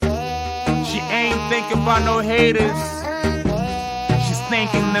She ain't thinking about no haters. She's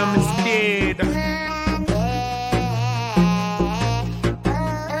thanking them instead.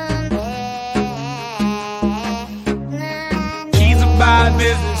 She's about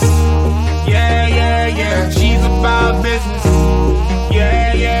business. Yeah, yeah, yeah. She's about business.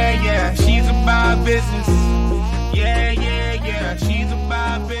 Yeah, yeah, yeah. She's about business. Yeah, yeah, yeah. She's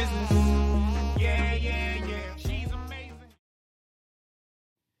about business. Yeah, yeah, yeah. She's amazing.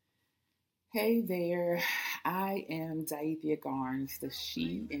 Hey there, I am Daithia Garnes, the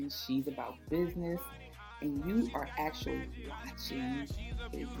She and She's About Business, and you are actually watching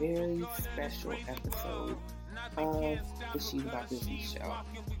a very special episode of the She's About Business show.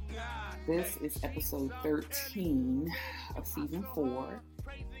 This is episode 13 of season 4,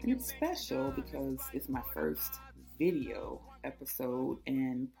 and it's special because it's my first video episode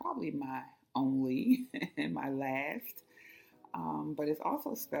and probably my only and my last. But it's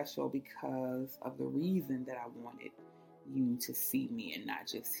also special because of the reason that I wanted you to see me and not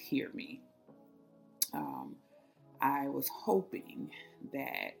just hear me. I was hoping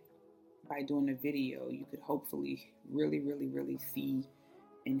that by doing a video, you could hopefully really see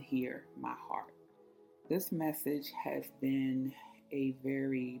and hear my heart. This message has been a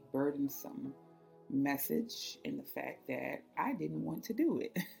very burdensome message in the fact that I didn't want to do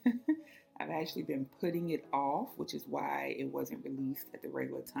it. I've actually been putting it off, which is why it wasn't released at the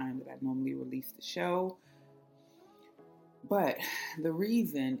regular time that I normally release the show. But the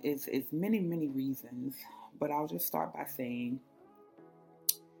reason is many reasons, but I'll just start by saying,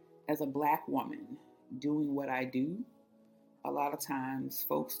 as a Black woman doing what I do, a lot of times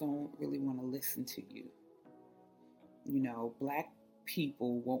folks don't really want to listen to you. You know, Black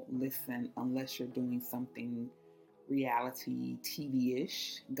people won't listen unless you're doing something reality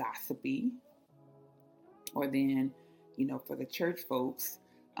TV-ish, gossipy, or then, you know, for the church folks,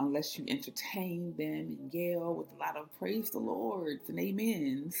 unless you entertain them and yell with a lot of praise the Lords and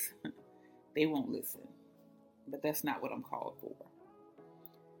amens, they won't listen. But that's not what I'm called for.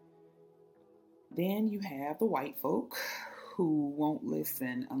 Then you have the white folk who won't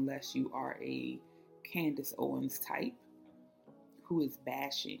listen unless you are a Candace Owens type who is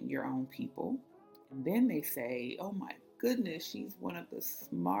bashing your own people. And then they say, oh my goodness, she's one of the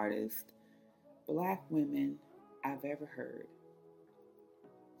smartest Black women I've ever heard.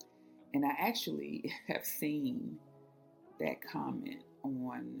 And I actually have seen that comment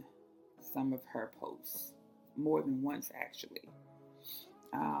on some of her posts, more than once actually.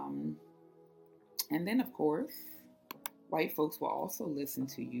 And then of course, white folks will also listen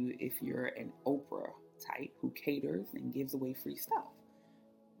to you if you're an Oprah type who caters and gives away free stuff.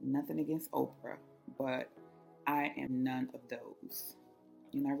 Nothing against Oprah, but I am none of those.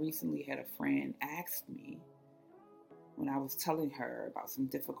 And I recently had a friend ask me, when I was telling her about some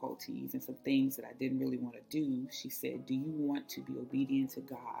difficulties and some things that I didn't really want to do, she said, do you want to be obedient to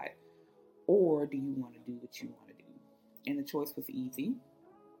God, or do you want to do what you want to do? And the choice was easy.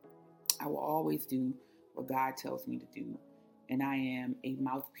 I will always do what God tells me to do, and I am a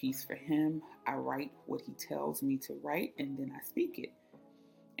mouthpiece for Him. I write what He tells me to write, and then I speak it.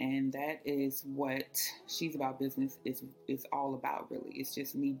 And that is what She's About Business is all about, really. It's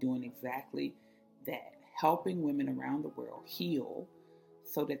just me doing exactly that, helping women around the world heal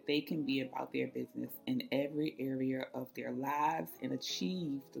so that they can be about their business in every area of their lives and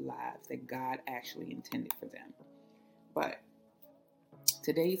achieve the lives that God actually intended for them. But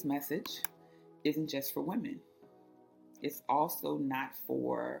today's message isn't just for women. It's also not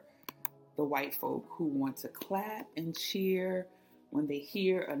for the white folk who want to clap and cheer when they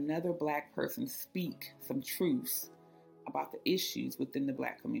hear another Black person speak some truths about the issues within the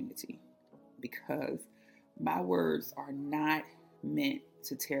Black community. Because my words are not meant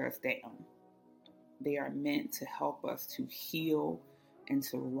to tear us down. They are meant to help us to heal and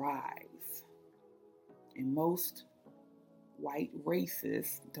to rise. And most white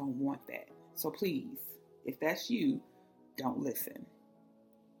racists don't want that. So please, if that's you, don't listen.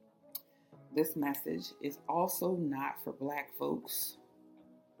 This message is also not for Black folks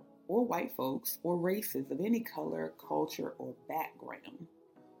or white folks or races of any color, culture, or background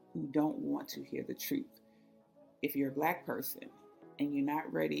who don't want to hear the truth. If you're a Black person and you're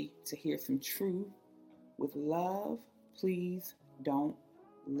not ready to hear some truth with love, please don't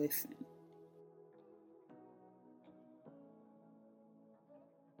listen.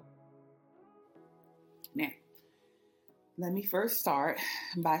 Now, let me first start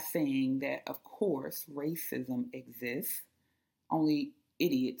by saying that, of course, racism exists. Only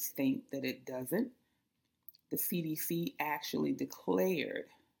idiots think that it doesn't. The CDC actually declared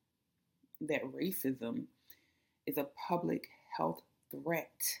that racism is a public health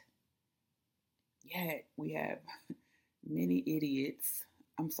threat. Yet we have many idiots,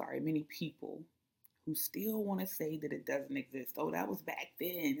 many people who still want to say that it doesn't exist. Oh, that was back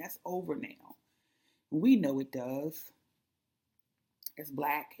then. That's over now. We know it does. As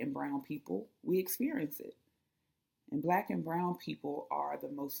Black and brown people, we experience it. And Black and brown people are the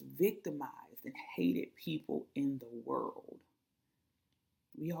most victimized and hated people in the world.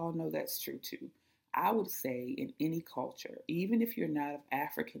 We all know that's true too. I would say in any culture, even if you're not of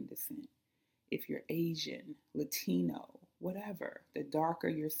African descent, if you're Asian, Latino, whatever, the darker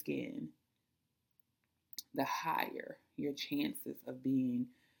your skin, the higher your chances of being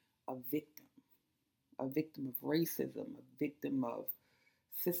a victim of racism, a victim of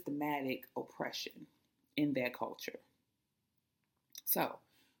systematic oppression in that culture. So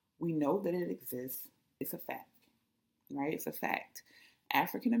we know that it exists. It's a fact, right? It's a fact.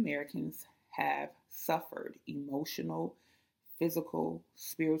 African Americans have suffered emotional, physical,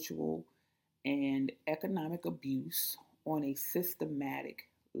 spiritual, and economic abuse on a systematic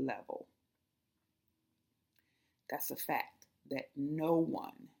level. That's a fact that no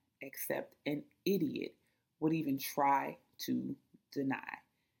one except an idiot would even try to deny.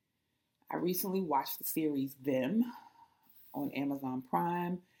 I recently watched the series Them on Amazon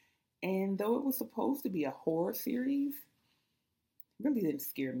Prime, and though it was supposed to be a horror series, it really didn't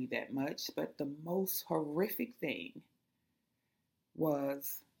scare me that much. But the most horrific thing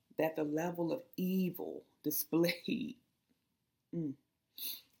was that the level of evil displayed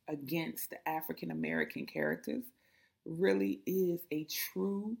against the African American characters really is a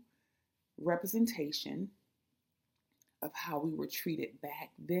true representation of how we were treated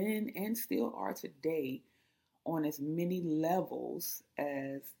back then and still are today on as many levels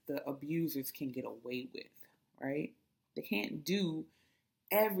as the abusers can get away with, right? They can't do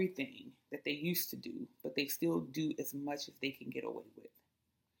everything that they used to do, but they still do as much as they can get away with.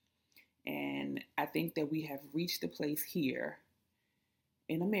 And I think that we have reached a place here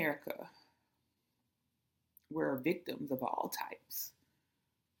in America where victims of all types,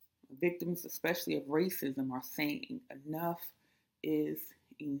 victims especially of racism, are saying enough is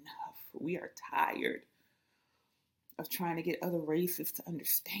enough. We are tired of trying to get other races to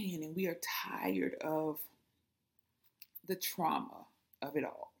understand, and we are tired of the trauma of it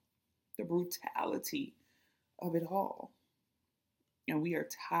all, the brutality of it all. And we are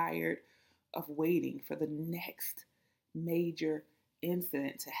tired of waiting for the next major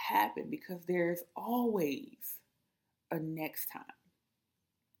incident to happen, because there's always a next time.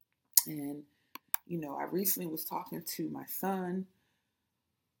 And, I recently was talking to my son,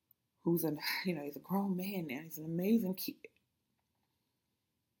 who's he's a grown man now. He's an amazing kid.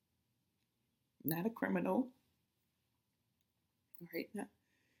 Not a criminal. Right? No,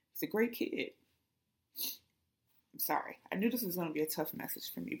 he's a great kid. I'm sorry. I knew this was going to be a tough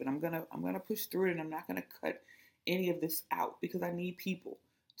message for me, but I'm gonna push through it, and I'm not gonna cut any of this out because I need people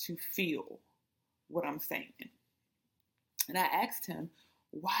to feel what I'm saying. And I asked him,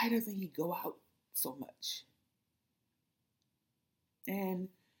 why doesn't he go out so much? And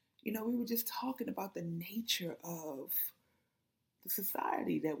we were just talking about the nature of the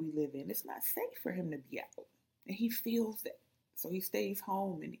society that we live in. It's not safe for him to be out, and he feels that. So he stays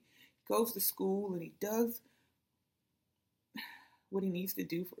home and he goes to school and he does what he needs to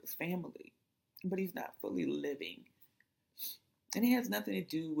do for his family, but he's not fully living. And it has nothing to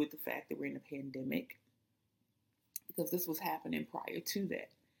do with the fact that we're in a pandemic, because this was happening prior to that.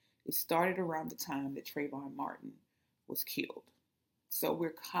 It started around the time that Trayvon Martin was killed. So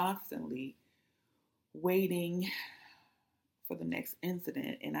we're constantly waiting for the next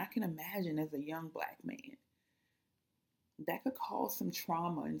incident. And I can imagine, as a young Black man, that could cause some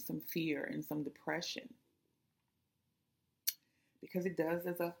trauma and some fear and some depression, because it does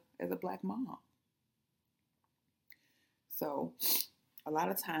as a Black mom. So a lot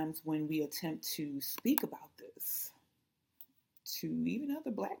of times when we attempt to speak about this to even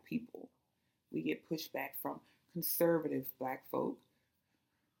other Black people, we get pushback from conservative Black folk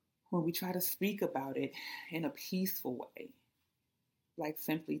when we try to speak about it in a peaceful way, like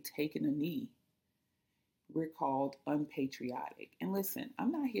simply taking a knee. We're called unpatriotic. And listen,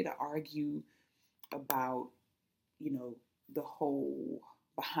 I'm not here to argue about, the whole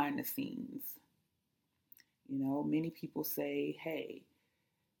behind the scenes. Many people say, hey,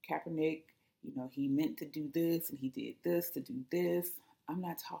 Kaepernick, he meant to do this and he did this to do this. I'm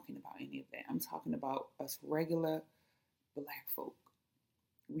not talking about any of that. I'm talking about us regular Black folk.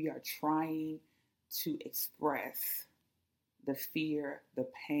 We are trying to express the fear, the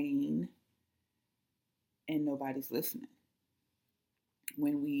pain, and nobody's listening.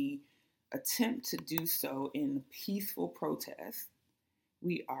 When we attempt to do so in peaceful protest,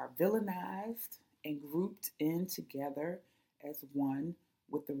 we are villainized and grouped in together as one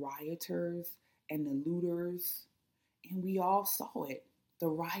with the rioters and the looters. And we all saw it. The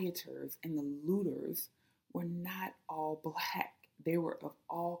rioters and the looters were not all black. They were of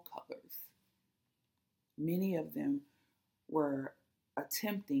all colors. Many of them were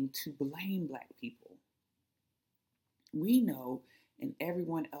attempting to blame black people. We know, and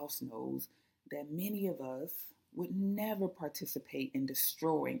everyone else knows, that many of us would never participate in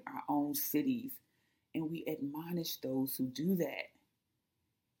destroying our own cities, and we admonish those who do that.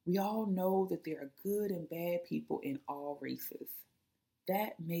 We all know that there are good and bad people in all races.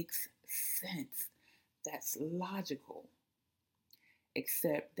 That makes sense. That's logical.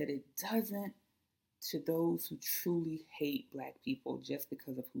 Except that it doesn't to those who truly hate black people just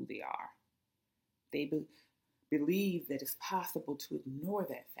because of who they are. They believe that it's possible to ignore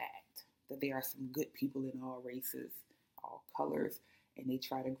that fact, that there are some good people in all races, all colors, and they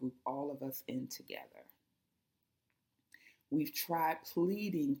try to group all of us in together. We've tried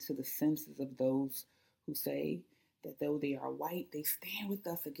pleading to the senses of those who say that though they are white, they stand with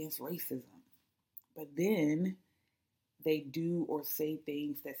us against racism. But then they do or say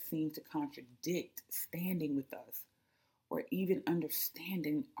things that seem to contradict standing with us or even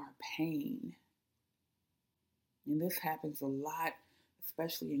understanding our pain. And this happens a lot,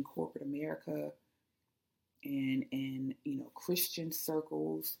 especially in corporate America and in, Christian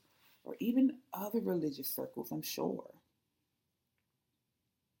circles or even other religious circles, I'm sure.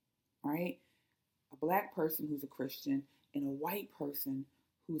 Right? A black person who's a Christian and a white person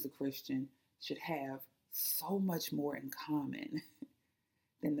who's a Christian should have so much more in common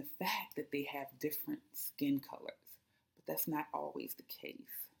than the fact that they have different skin colors. But that's not always the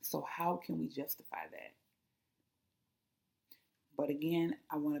case. So how can we justify that? But again,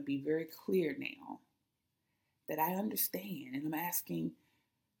 I want to be very clear now that I understand, and I'm asking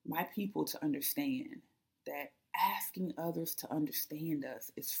my people to understand that asking others to understand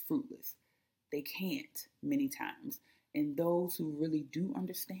us is fruitless. They can't many times. And those who really do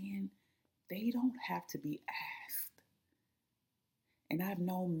understand, they don't have to be asked. And I've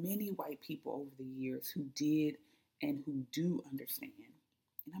known many white people over the years who did and who do understand.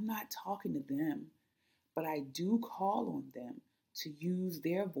 And I'm not talking to them, but I do call on them to use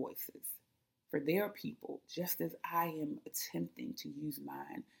their voices for their people, just as I am attempting to use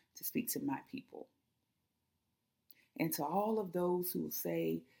mine to speak to my people. And to all of those who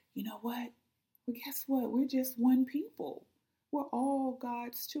say, you know what? Well, guess what? We're just one people. We're all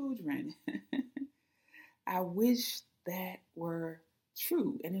God's children. I wish that were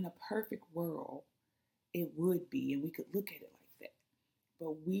true. And in a perfect world, it would be, and we could look at it like that.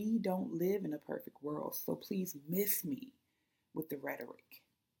 But we don't live in a perfect world, so please miss me with the rhetoric.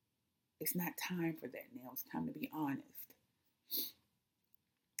 It's not time for that now. It's time to be honest.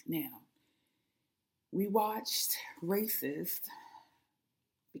 Now, we watched racists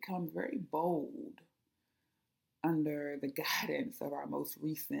become very bold under the guidance of our most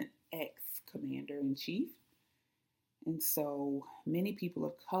recent ex-commander-in-chief. And so many people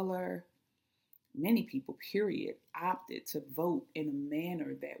of color, many people, period, opted to vote in a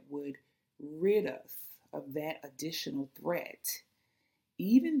manner that would rid us of that additional threat,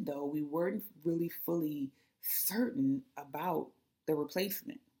 even though we weren't really fully certain about the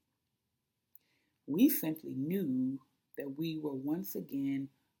replacement. We simply knew that we were once again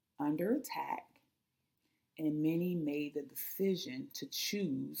under attack, and many made the decision to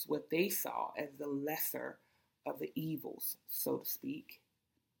choose what they saw as the lesser of the evils, so to speak,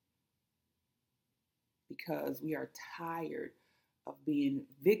 because we are tired of being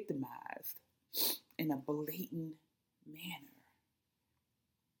victimized in a blatant manner.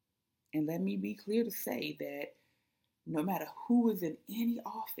 And let me be clear to say that no matter who is in any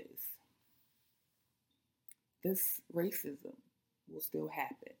office, this racism will still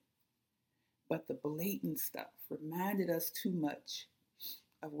happen. But the blatant stuff reminded us too much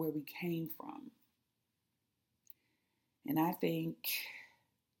of where we came from. And I think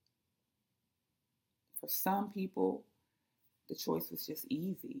for some people, the choice was just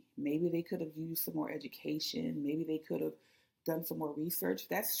easy. Maybe they could have used some more education. Maybe they could have done some more research.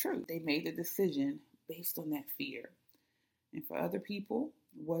 That's true. They made the decision based on that fear. And for other people,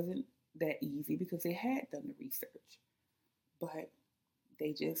 it wasn't that easy because they had done the research. But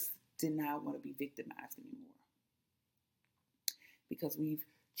they just did not want to be victimized anymore. Because we've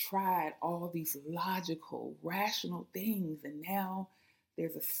tried all these logical, rational things, and now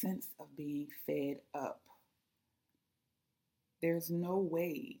there's a sense of being fed up. There's no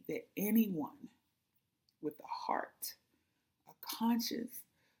way that anyone with a heart, a conscience,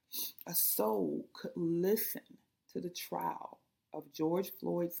 a soul could listen to the trial of George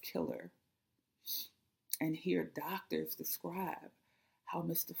Floyd's killer and hear doctors describe how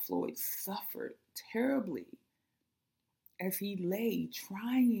Mr. Floyd suffered terribly as he lay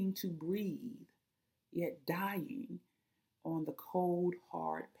trying to breathe, yet dying on the cold,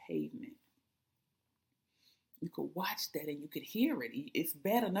 hard pavement. You could watch that and you could hear it. It's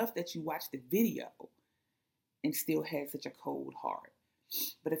bad enough that you watch the video and still had such a cold heart.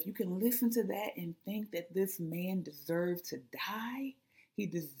 But if you can listen to that and think that this man deserved to die, he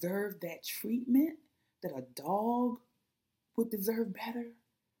deserved that treatment, that a dog would deserve better,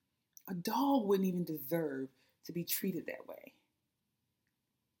 a dog wouldn't even deserve to be treated that way.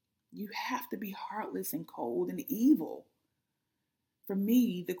 You have to be heartless and cold and evil. For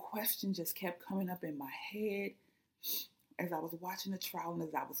me, the question just kept coming up in my head as I was watching the trial and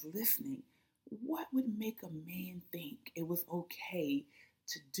as I was listening. What would make a man think it was okay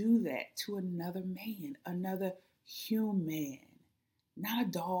to do that to another man, another human? Not a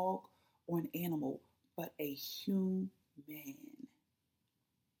dog or an animal, but a human.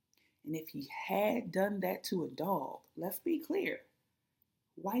 And if he had done that to a dog, let's be clear,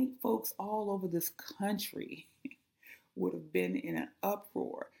 white folks all over this country would have been in an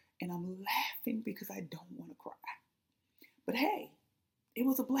uproar. And I'm laughing because I don't want to cry. But hey, it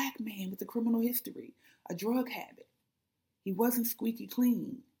was a black man with a criminal history, a drug habit. He wasn't squeaky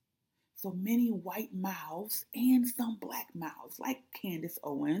clean. So many white mouths and some black mouths, like Candace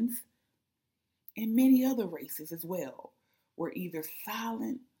Owens, and many other races as well, were either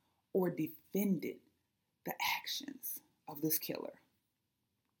silent or defended the actions of this killer.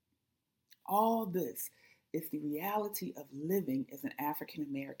 All this is the reality of living as an African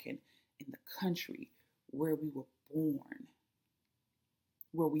American in the country where we were born,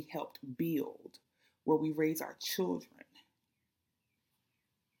 where we helped build, where we raise our children.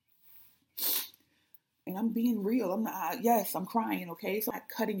 And I'm being real. I'm crying, okay? So I'm not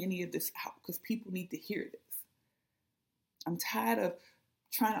cutting any of this out because people need to hear this. I'm tired of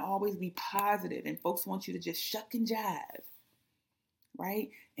trying to always be positive and folks want you to just shuck and jive, right?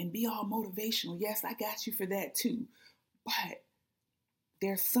 And be all motivational. Yes, I got you for that too. But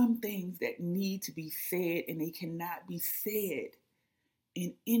there's some things that need to be said and they cannot be said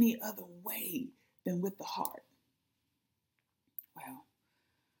in any other way than with the heart. Well,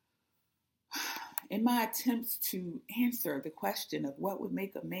 in my attempts to answer the question of what would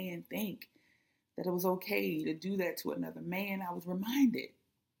make a man think that it was okay to do that to another man, I was reminded.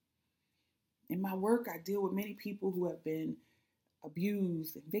 In my work, I deal with many people who have been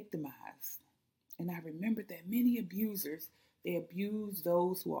abused and victimized. And I remembered that many abusers, they abuse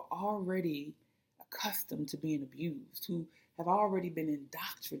those who are already accustomed to being abused, who have already been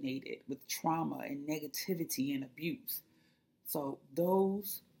indoctrinated with trauma and negativity and abuse. So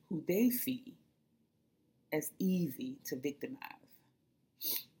those who they see as easy to victimize.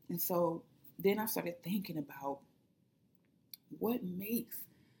 And so then I started thinking about what makes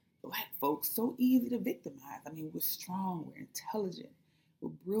Black folks so easy to victimize. I mean, we're strong, we're intelligent, we're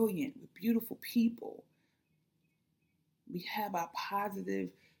brilliant, we're beautiful people. We have our positive,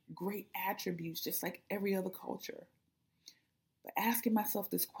 great attributes just like every other culture. But asking myself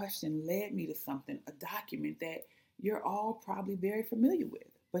this question led me to something, a document that you're all probably very familiar with,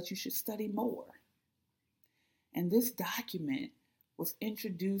 but you should study more. And this document was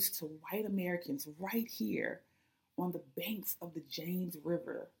introduced to white Americans right here on the banks of the James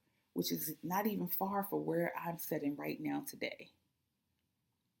River, which is not even far from where I'm sitting right now today.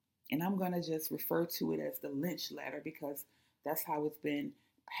 And I'm going to just refer to it as the Lynch letter because that's how it's been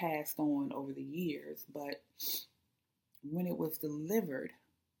passed on over the years. But when it was delivered,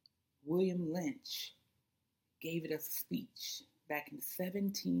 William Lynch gave it a speech back in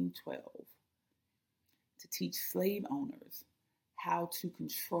 1712 to teach slave owners how to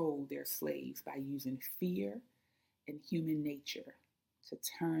control their slaves by using fear and human nature to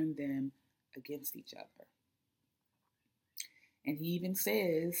turn them against each other. And he even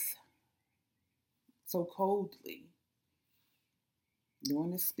says, so coldly,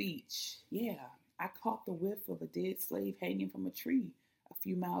 during the speech, yeah, I caught the whiff of a dead slave hanging from a tree a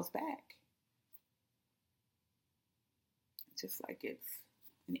few miles back. Just like it's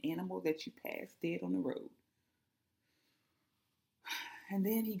an animal that you pass dead on the road. And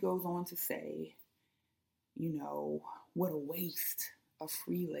then he goes on to say, you know, what a waste of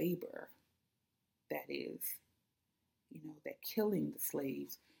free labor that is. You know, that killing the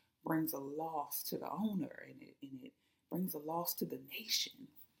slaves brings a loss to the owner and it brings a loss to the nation.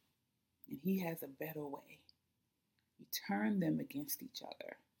 And he has a better way. You turn them against each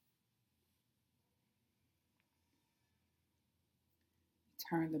other.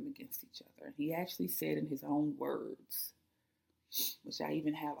 Turn them against each other. He actually said in his own words, which I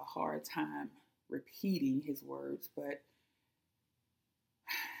even have a hard time repeating his words, but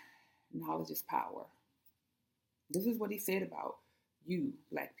knowledge is power. This is what he said about you,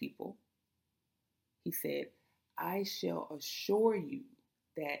 Black people. He said, I shall assure you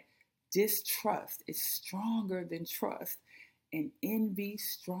that distrust is stronger than trust and envy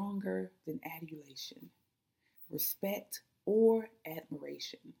stronger than adulation, respect or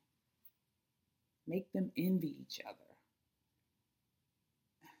admiration. Make them envy each other.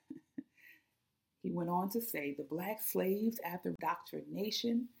 He went on to say, the Black slaves after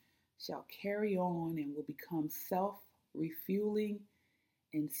indoctrination shall carry on and will become self-refueling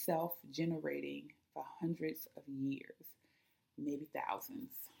and self-generating for hundreds of years, maybe thousands.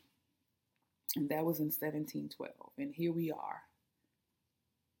 And that was in 1712. And here we are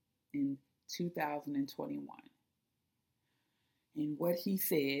in 2021. And what he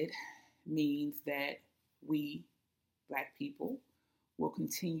said means that we, Black people, will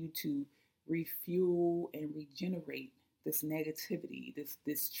continue to refuel and regenerate this negativity, this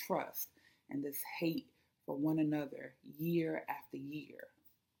distrust, and this hate for one another year after year.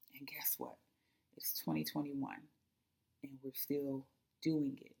 And guess what? It's 2021, and we're still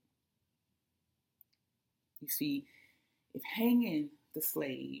doing it. You see, if hanging the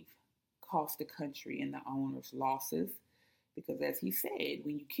slave cost the country and the owners losses, because as he said,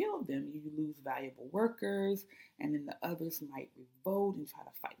 when you kill them, you lose valuable workers, and then the others might revolt and try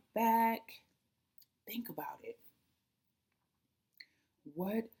to fight back. Think about it.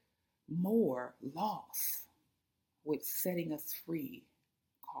 What more loss would setting us free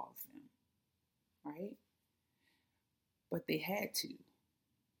cause them, right? But they had to.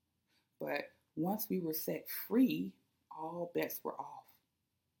 But once we were set free, all bets were off.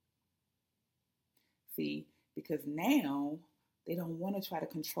 See, because now they don't want to try to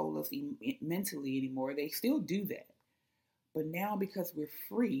control us mentally anymore. They still do that. But now because we're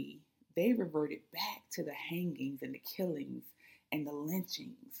free, they reverted back to the hangings and the killings and the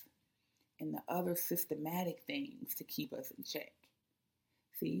lynchings and the other systematic things to keep us in check.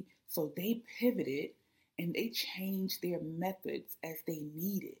 See, so they pivoted and they changed their methods as they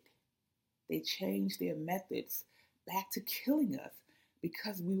needed. They changed their methods back to killing us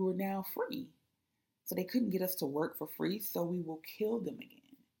because we were now free. So they couldn't get us to work for free, so we will kill them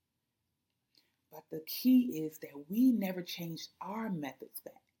again. But the key is that we never changed our methods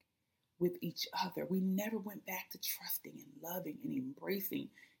back with each other. We never went back to trusting and loving and embracing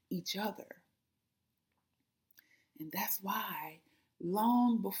each other. And that's why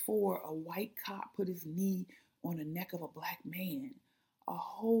long before a white cop put his knee on the neck of a Black man, a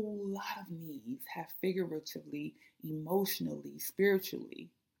whole lot of knees have figuratively, emotionally, spiritually,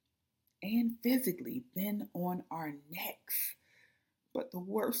 and physically been on our necks. But the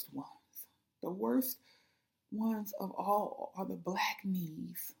worst ones of all are the Black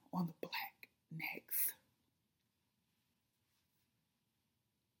knees on the Black necks.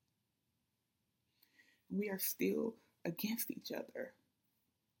 We are still against each other.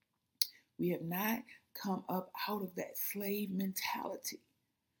 We have not come up out of that slave mentality.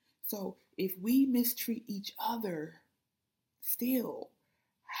 So if we mistreat each other still,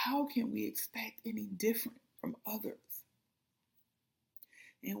 how can we expect any different from others?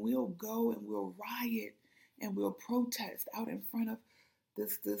 And we'll go and we'll riot and we'll protest out in front of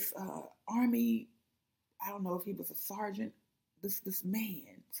this army. I don't know if he was a sergeant, this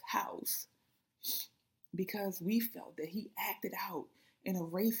man's house, because we felt that he acted out in a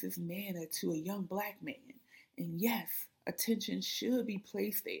racist manner to a young Black man. And yes, attention should be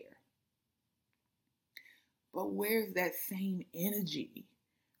placed there. But where's that same energy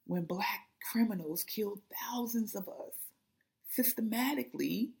when Black criminals killed thousands of us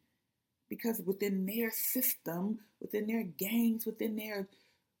systematically, because within their system, within their gangs, within their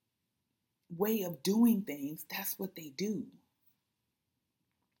way of doing things, that's what they do?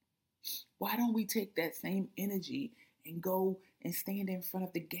 Why don't we take that same energy and go and stand in front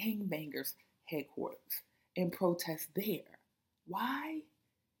of the gangbangers' headquarters and protest there? Why?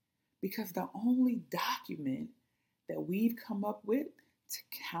 Because the only document that we've come up with to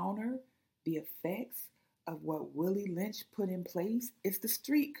counter the effects of what Willie Lynch put in place is the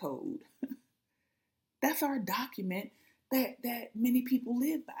street code. That's our document that many people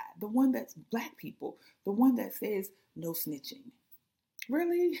live by. The one that's Black people, the one that says no snitching.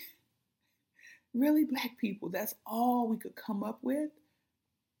 Really? Really, Black people, that's all we could come up with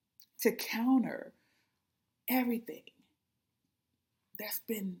to counter everything that's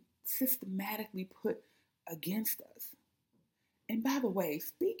been systematically put against us. And by the way,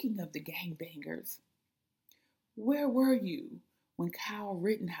 speaking of the gangbangers, where were you when Kyle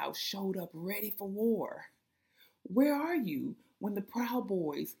Rittenhouse showed up ready for war? Where are you when the Proud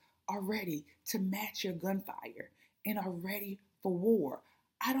Boys are ready to match your gunfire and are ready for war.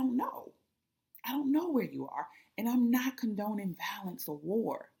 I don't know. I don't know where you are, and I'm not condoning violence or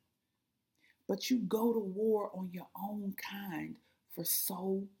war. But you go to war on your own kind for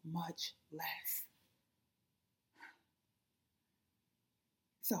so much less.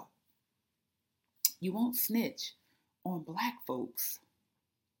 So, you won't snitch on Black folks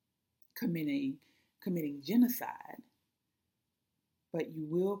committing genocide, but you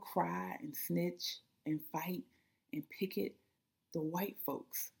will cry and snitch and fight and picket the white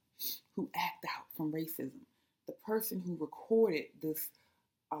folks who act out from racism. The person who recorded this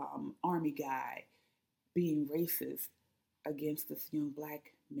army guy being racist against this young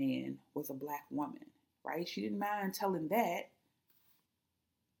Black man was a Black woman, right? She didn't mind telling that,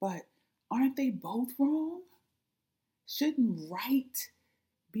 but aren't they both wrong? Shouldn't right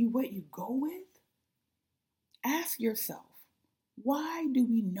be what you go with? Ask yourself, why do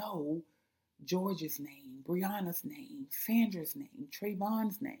we know George's name, Breonna's name, Sandra's name,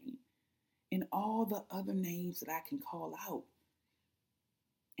 Trayvon's name, and all the other names that I can call out?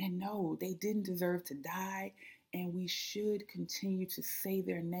 And no, they didn't deserve to die, and we should continue to say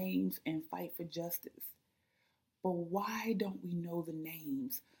their names and fight for justice. But why don't we know the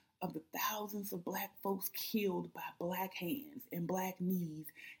names of the thousands of Black folks killed by Black hands and Black knees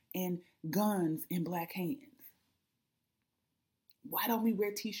and guns in Black hands? Why don't we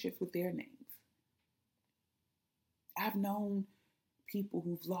wear t-shirts with their names? I've known people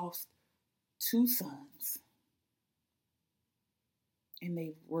who've lost 2 sons and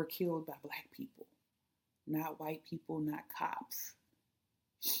they were killed by Black people, not white people, not cops.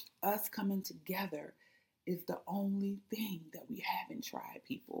 Us coming together is the only thing that we haven't tried,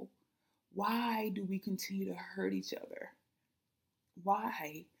 people. Why do we continue to hurt each other?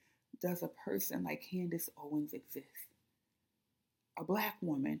 Why does a person like Candace Owens exist? A Black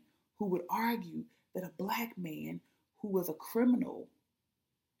woman who would argue that a Black man who was a criminal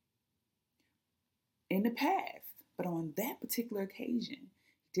in the past, but on that particular occasion,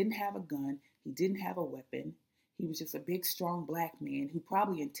 he didn't have a gun, he didn't have a weapon, he was just a big, strong Black man who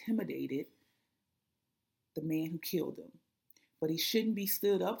probably intimidated the man who killed him. But he shouldn't be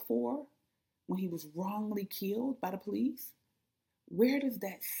stood up for when he was wrongly killed by the police? Where does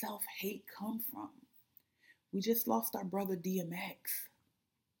that self-hate come from? We just lost our brother DMX.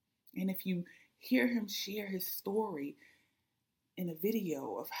 And if you hear him share his story in a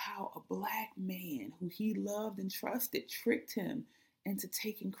video of how a Black man who he loved and trusted tricked him into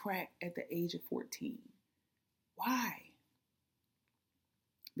taking crack at the age of 14. Why?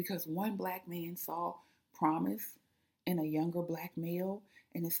 Because one Black man saw promise in a younger Black male,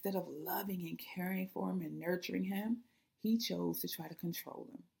 and instead of loving and caring for him and nurturing him, he chose to try to control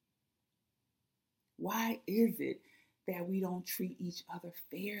him. Why is it that we don't treat each other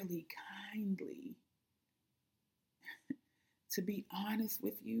fairly, kindly? To be honest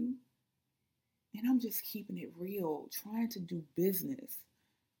with you, and I'm just keeping it real, trying to do business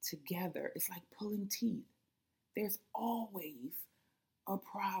together, it's like pulling teeth. There's always a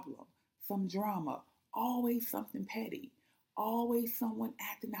problem, some drama, always something petty, always someone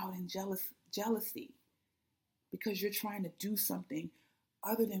acting out in jealousy because you're trying to do something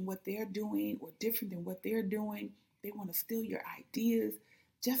other than what they're doing or different than what they're doing. They want to steal your ideas,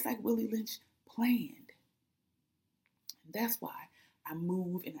 just like Willie Lynch planned. And that's why I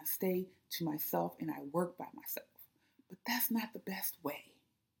move and I stay to myself and I work by myself. But that's not the best way.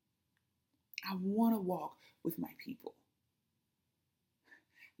 I want to walk with my people.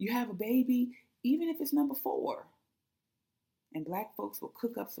 You have a baby, even if it's number 4, and Black folks will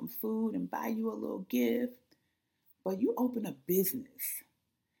cook up some food and buy you a little gift, but you open a business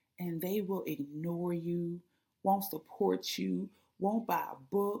and they will ignore you, won't support you, won't buy a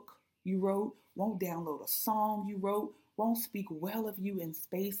book you wrote, won't download a song you wrote, won't speak well of you in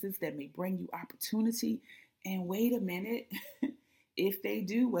spaces that may bring you opportunity. And wait a minute, if they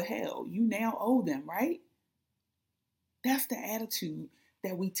do, well, hell, you now owe them, right? That's the attitude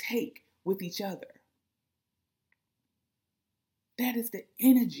that we take with each other. That is the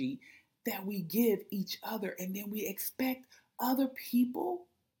energy that we give each other, and then we expect other people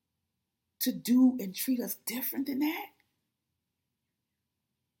to do and treat us different than that.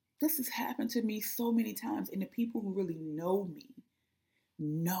 This has happened to me so many times, and the people who really know me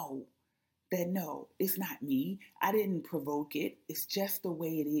know that no, it's not me. I didn't provoke it. It's just the way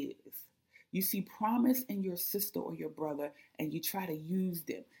it is. You see promise in your sister or your brother, and you try to use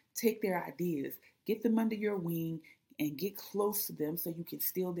them, take their ideas, get them under your wing, and get close to them so you can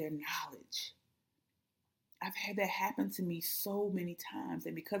steal their knowledge. I've had that happen to me so many times,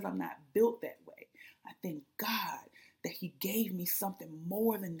 and because I'm not built that way, I thank God that He gave me something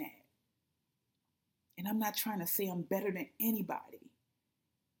more than that. And I'm not trying to say I'm better than anybody,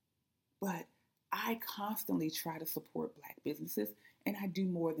 but I constantly try to support Black businesses, and I do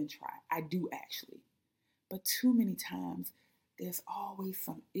more than try. I do actually. But too many times, there's always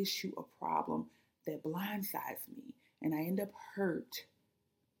some issue or problem that blindsides me, and I end up hurt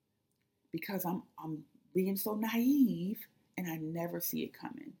because I'm being so naive, and I never see it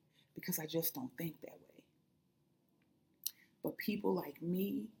coming because I just don't think that way. But people like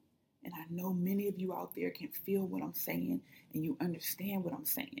me, and I know many of you out there can feel what I'm saying and you understand what I'm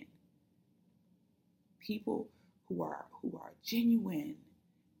saying. People who are genuine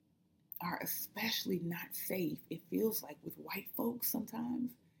are especially not safe, it feels like, with white folks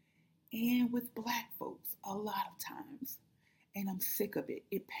sometimes and with Black folks a lot of times. And I'm sick of it.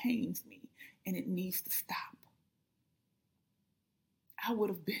 It pains me and it needs to stop. I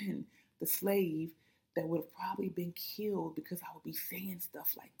would have been the slave that would have probably been killed because I would be saying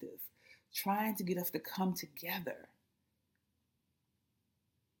stuff like this, trying to get us to come together.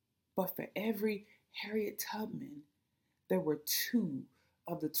 But for every Harriet Tubman, there were two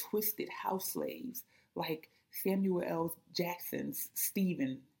of the twisted house slaves like Samuel L. Jackson's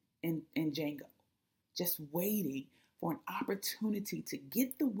Stephen in Django, just waiting for an opportunity to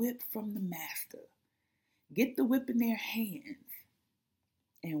get the whip from the master, get the whip in their hands,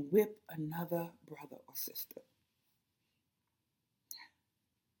 and whip another brother or sister.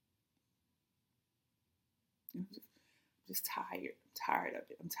 I'm just tired. I'm tired of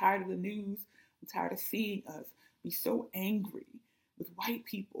it. I'm tired of the news. I'm tired of seeing us be so angry with white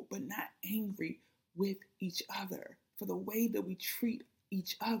people, but not angry with each other for the way that we treat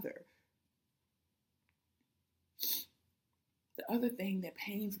each other. The other thing that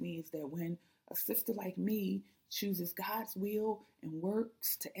pains me is that when a sister like me chooses God's will and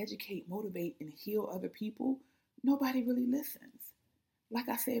works to educate, motivate, and heal other people, nobody really listens. Like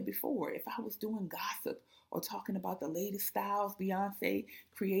I said before, if I was doing gossip or talking about the latest styles Beyonce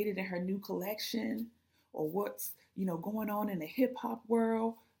created in her new collection, or what's going on in the hip hop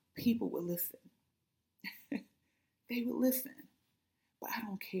world, people would listen. They would listen. But I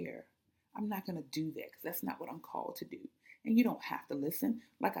don't care. I'm not going to do that because that's not what I'm called to do. And you don't have to listen.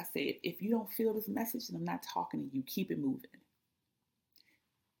 Like I said, if you don't feel this message, then I'm not talking to you. Keep it moving.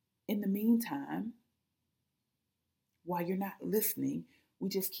 In the meantime, while you're not listening, we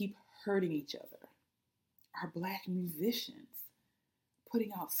just keep hurting each other. Our Black musicians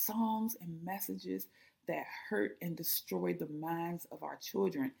putting out songs and messages that hurt and destroy the minds of our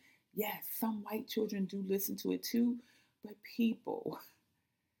children. Yes, some white children do listen to it too, but people,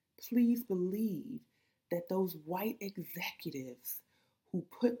 please believe that those white executives who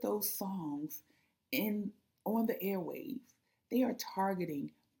put those songs on the airwaves, they are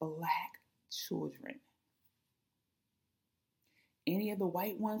targeting Black children. Any of the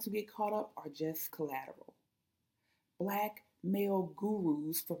white ones who get caught up are just collateral. Black male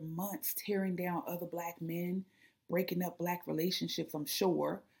gurus for months tearing down other Black men, breaking up Black relationships, I'm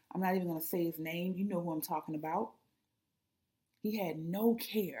sure. I'm not even going to say his name. You know who I'm talking about. He had no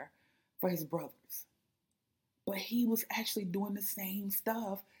care for his brothers. But he was actually doing the same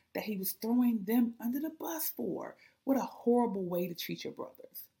stuff that he was throwing them under the bus for. What a horrible way to treat your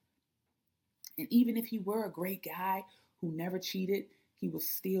brothers. And even if he were a great guy who never cheated, he was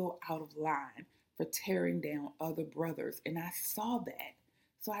still out of line for tearing down other brothers. And I saw that,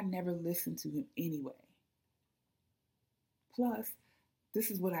 so I never listened to him anyway. Plus,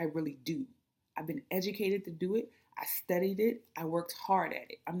 this is what I really do. I've been educated to do it. I studied it. I worked hard at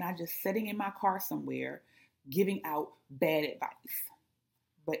it. I'm not just sitting in my car somewhere giving out bad advice.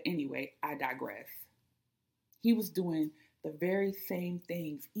 But anyway, I digress. He was doing the very same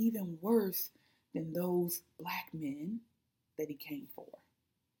things, even worse than those Black men that he came for.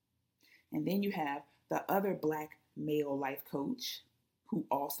 And then you have the other Black male life coach who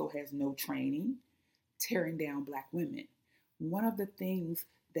also has no training, tearing down Black women. One of the things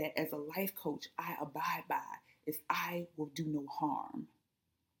that as a life coach I abide by is I will do no harm.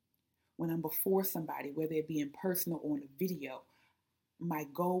 When I'm before somebody, whether it be in person or on a video, my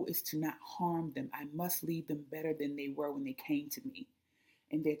goal is to not harm them. I must leave them better than they were when they came to me.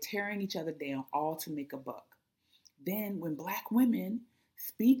 And they're tearing each other down, all to make a buck. Then when Black women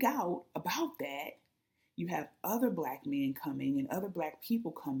speak out about that, you have other Black men coming and other Black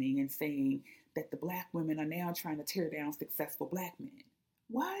people coming and saying that the Black women are now trying to tear down successful Black men.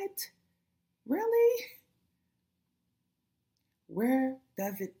 What? Really? Where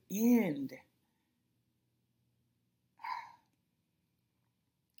does it end?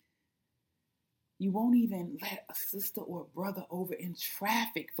 You won't even let a sister or a brother over in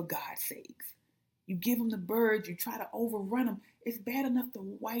traffic, for God's sakes. You give them the bird, you try to overrun them. It's bad enough the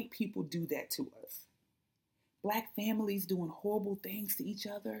white people do that to us. Black families doing horrible things to each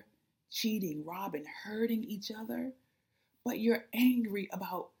other, cheating, robbing, hurting each other, but you're angry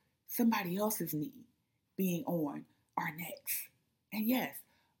about somebody else's knee being on our necks. And yes,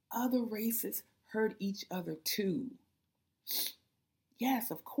 other races hurt each other too. Yes,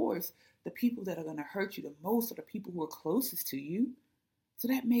 of course, the people that are going to hurt you the most are the people who are closest to you. So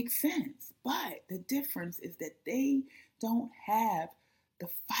that makes sense. But the difference is that they don't have the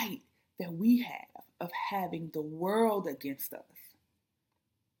fight that we have of having the world against us.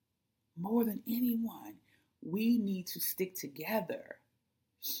 More than anyone, we need to stick together,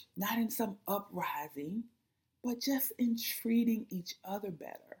 not in some uprising, but just in treating each other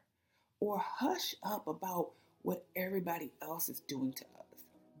better, or hush up about what everybody else is doing to us.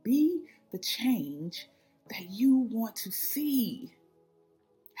 Be the change that you want to see.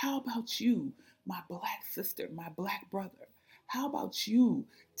 How about you, my Black sister, my Black brother? How about you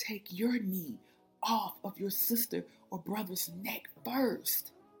take your knee off of your sister or brother's neck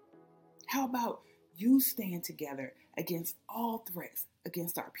first? How about you stand together against all threats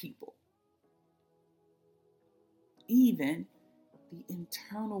against our people? Even the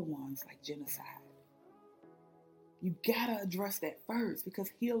internal ones like genocide. You gotta address that first because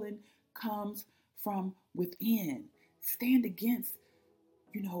healing comes from within. Stand against,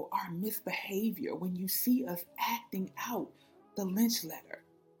 our misbehavior when you see us acting out the lynch letter.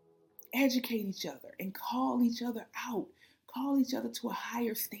 Educate each other and call each other out. Call each other to a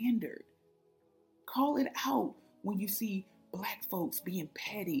higher standard. Call it out when you see Black folks being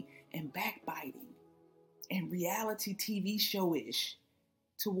petty and backbiting and reality TV show-ish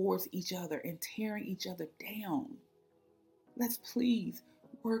towards each other and tearing each other down. Let's please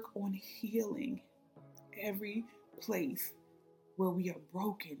work on healing every place where we are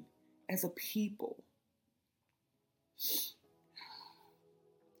broken as a people.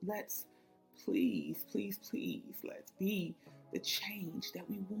 Let's please, let's be the change that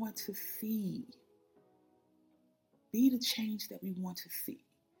we want to see. Be the change that we want to see.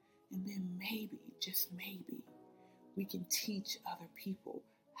 And then maybe, just maybe, we can teach other people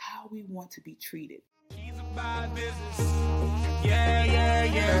how we want to be treated. She's about business.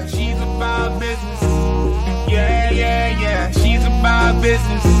 Yeah. She's about business. Yeah. She's about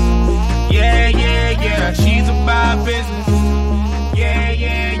business. Yeah.